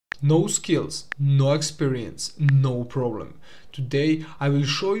No skills, no experience, no problem. Today I will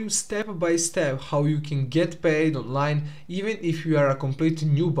show you step by step how you can get paid online even if you are a complete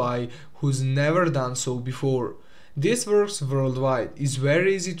newbie who's never done so before. This works worldwide, is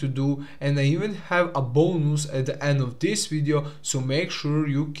very easy to do, and I even have a bonus at the end of this video, so make sure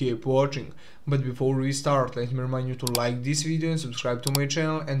you keep watching. But before we start, let me remind you to like this video and subscribe to my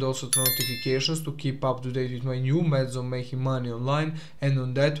channel, and also turn notifications to keep up to date with my new methods of making money online, and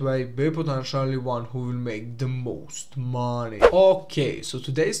on that way be potentially one who will make the most money. Okay, so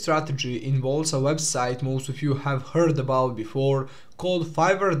today's strategy involves a website most of you have heard about before called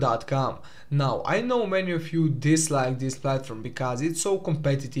Fiverr.com. Now, I know many of you dislike this platform because it's so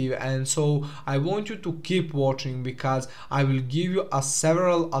competitive, and so I want you to keep watching because I will give you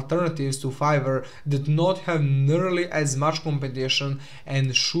several alternatives to Fiverr that not have nearly as much competition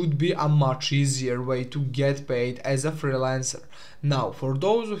and should be a much easier way to get paid as a freelancer. Now, for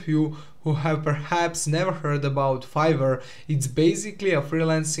those of you who have perhaps never heard about Fiverr, it's basically a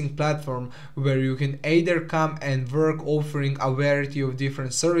freelancing platform where you can either come and work offering a variety of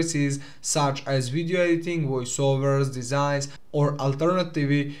different services such as video editing, voiceovers, designs, or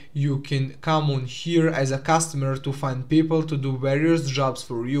alternatively you can come on here as a customer to find people to do various jobs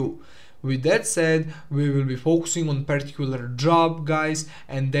for you. With that said, we will be focusing on particular job, guys,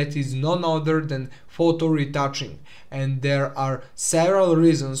 and that is none other than photo retouching, and there are several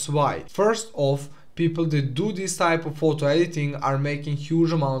reasons why. First off, people that do this type of photo editing are making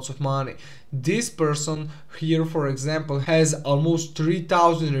huge amounts of money. This person here, for example, has almost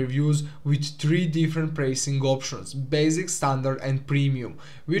 3,000 reviews with 3 different pricing options: basic, standard, and premium,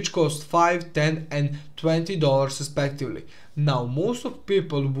 which cost $5, $10, and $20 respectively. Now, most of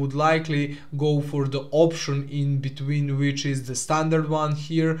people would likely go for the option in between, which is the standard one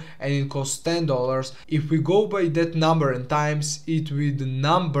here, and it costs $10. If we go by that number and times it with the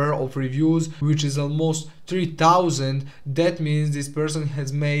number of reviews, which is almost 3,000, that means this person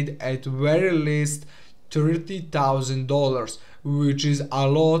has made at very least $30,000, which is a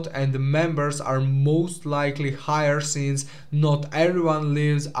lot, and the members are most likely higher since not everyone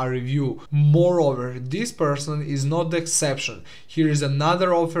leaves a review. Moreover, this person is not the exception. Here is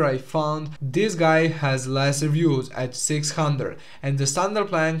another offer I found. This guy has less reviews at 600, and the standard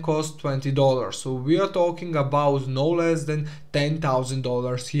plan costs $20, so we are talking about no less than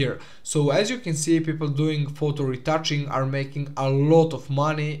 $10,000 here. So as you can see, people doing photo retouching are making a lot of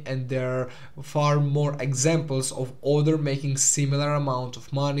money, and there are far more examples of other making similar amount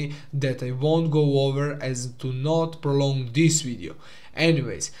of money that I won't go over as to not prolong this video.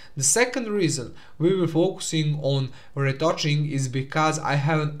 Anyways, the second reason we will focusing on retouching is because I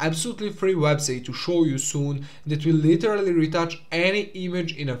have an absolutely free website to show you soon that will literally retouch any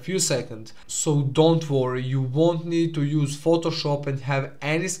image in a few seconds. So don't worry, you won't need to use Photoshop and have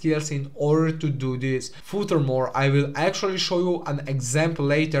any skills in order to do this. Furthermore, I will actually show you an example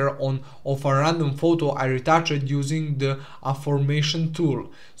later on of a random photo I retouched using the aforementioned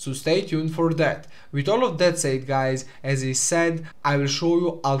tool. So stay tuned for that. With all of that said, guys, as I said, I will show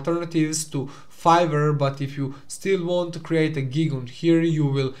you alternatives to Fiverr, but if you still want to create a gig on here, you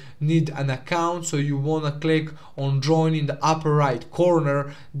will need an account. So you want to click on join in the upper right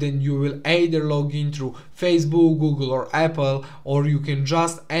corner, then you will either log in through Facebook, Google, or Apple, or you can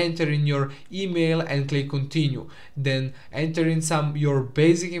just enter in your email and click continue, then enter in your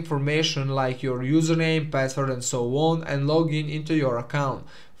basic information like your username, password, and so on, and log in into your account.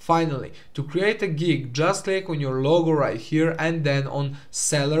 Finally, to create a gig, just click on your logo right here and then on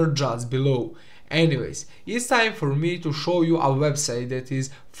seller just below. Anyways, it's time for me to show you a website that is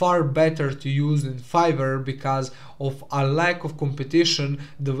far better to use than Fiverr because of a lack of competition.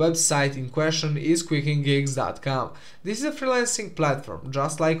 The website in question is quickandgigs.com. This is a freelancing platform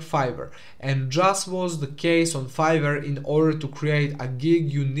just like Fiverr, and just was the case on Fiverr. In order to create a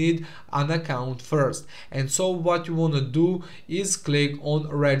gig, you need an account first, and so what you want to do is click on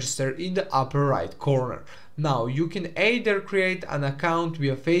register in the upper right corner. Now, you can either create an account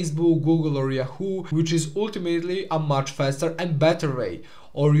via Facebook, Google, or Yahoo, which is ultimately a much faster and better way,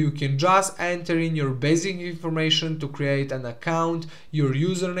 or you can just enter in your basic information to create an account, your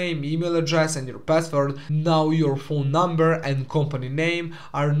username, email address, and your password. Now, your phone number and company name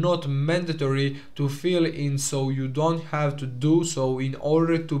are not mandatory to fill in, so you don't have to do so in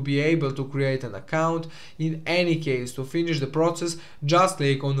order to be able to create an account. In any case, to finish the process, just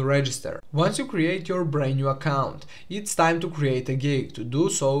click on register. Once you create your brand new account, it's time to create a gig. To do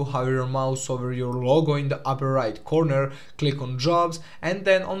so, hover your mouse over your logo in the upper right corner, click on jobs, and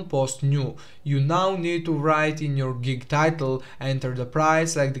then on post new. You now need to write in your gig title, enter the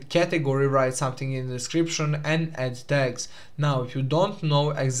price, select the category, write something in the description and add tags. Now if you don't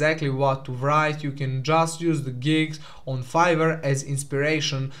know exactly what to write, you can just use the gigs on Fiverr as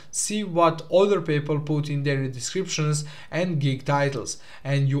inspiration, see what other people put in their descriptions and gig titles.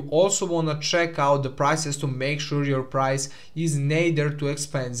 And you also want to check out the prices to make sure your price is neither too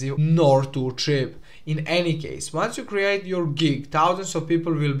expensive nor too cheap. In any case, once you create your gig, thousands of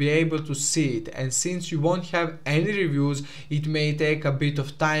people will be able to see it, and since you won't have any reviews, it may take a bit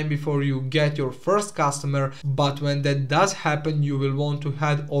of time before you get your first customer, but when that does happen, you will want to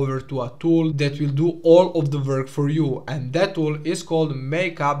head over to a tool that will do all of the work for you, and that tool is called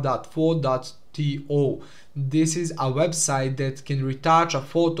makeup.photo.to. This is a website that can retouch a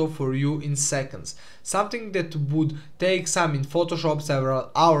photo for you in seconds. Something that would take some in Photoshop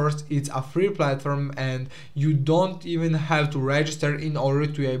several hours. It's a free platform and you don't even have to register in order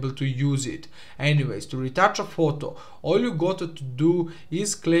to be able to use it. Anyways, to retouch a photo, all you got to do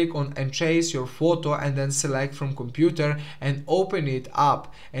is click on and chase your photo and then select from computer and open it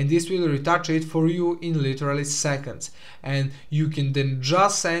up, and this will retouch it for you in literally seconds, and you can then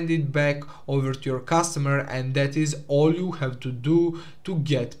just send it back over to your customer, and that is all you have to do to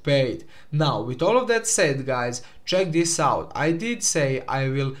get paid. Now with all of that said, guys, check this out. I did say I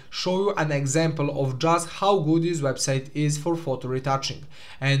will show you an example of just how good this website is for photo retouching.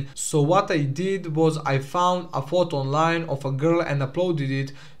 And so what I did was I found a photo online of a girl and uploaded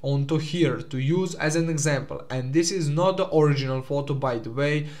it onto here to use as an example. And this is not the original photo, by the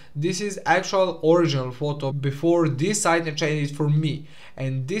way. This is actual original photo before this site changed it for me.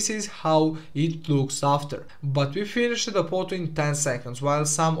 And this is how it looks after. But we finished the photo in 10 seconds, while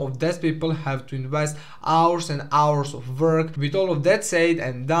some of those people have to invest hours and hours of work. With all of that said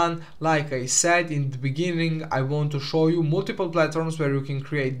and done, like I said in the beginning, I want to show you multiple platforms where you can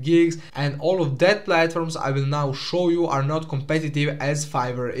create gigs, and all of that platforms I will now show you are not competitive as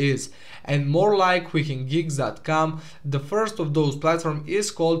Fiverr is, and more like quickandgigs.com. The first of those platforms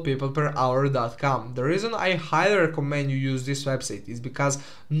is called peopleperhour.com. The reason I highly recommend you use this website is because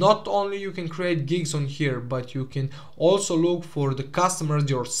not only you can create gigs on here, but you can also look for the customers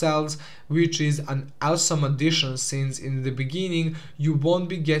yourselves, which is an awesome addition, since in the beginning you won't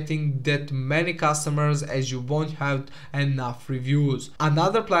be getting that many customers as you won't have enough reviews.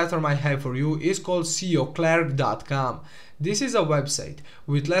 Another platform I have for you is called SEOclerk.com. This is a website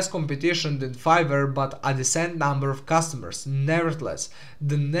with less competition than Fiverr but a decent number of customers. Nevertheless,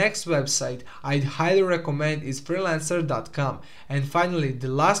 the next website I'd highly recommend is freelancer.com. And finally, the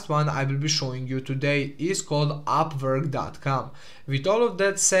last one I will be showing you today is called upwork.com. With all of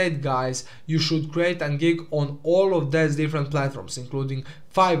that said, guys, you should create a gig on all of those different platforms, including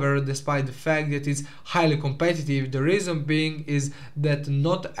Fiverr, despite the fact that it's highly competitive. The reason being is that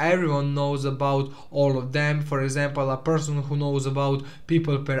not everyone knows about all of them. For example, a person who knows about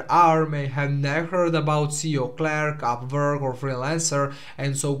people per hour may have never heard about SEOclerk, Upwork or Freelancer,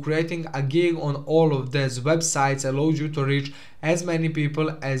 and so creating a gig on all of these websites allows you to reach as many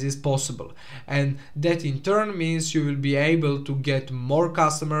people as is possible, and that in turn means you will be able to get more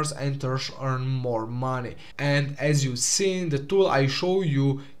customers and thus earn more money. And as you've seen, the tool I show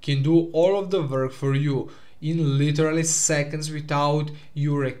you can do all of the work for you in literally seconds without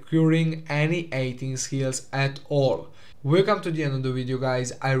you recurring any editing skills at all. Welcome to the end of the video,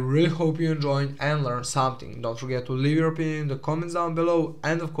 guys. I really hope you enjoyed and learned something. Don't forget to leave your opinion in the comments down below,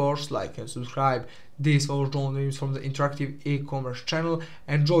 and of course like and subscribe. This was John from the interactive e-commerce channel.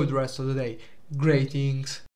 Enjoy the rest of the day. Greetings.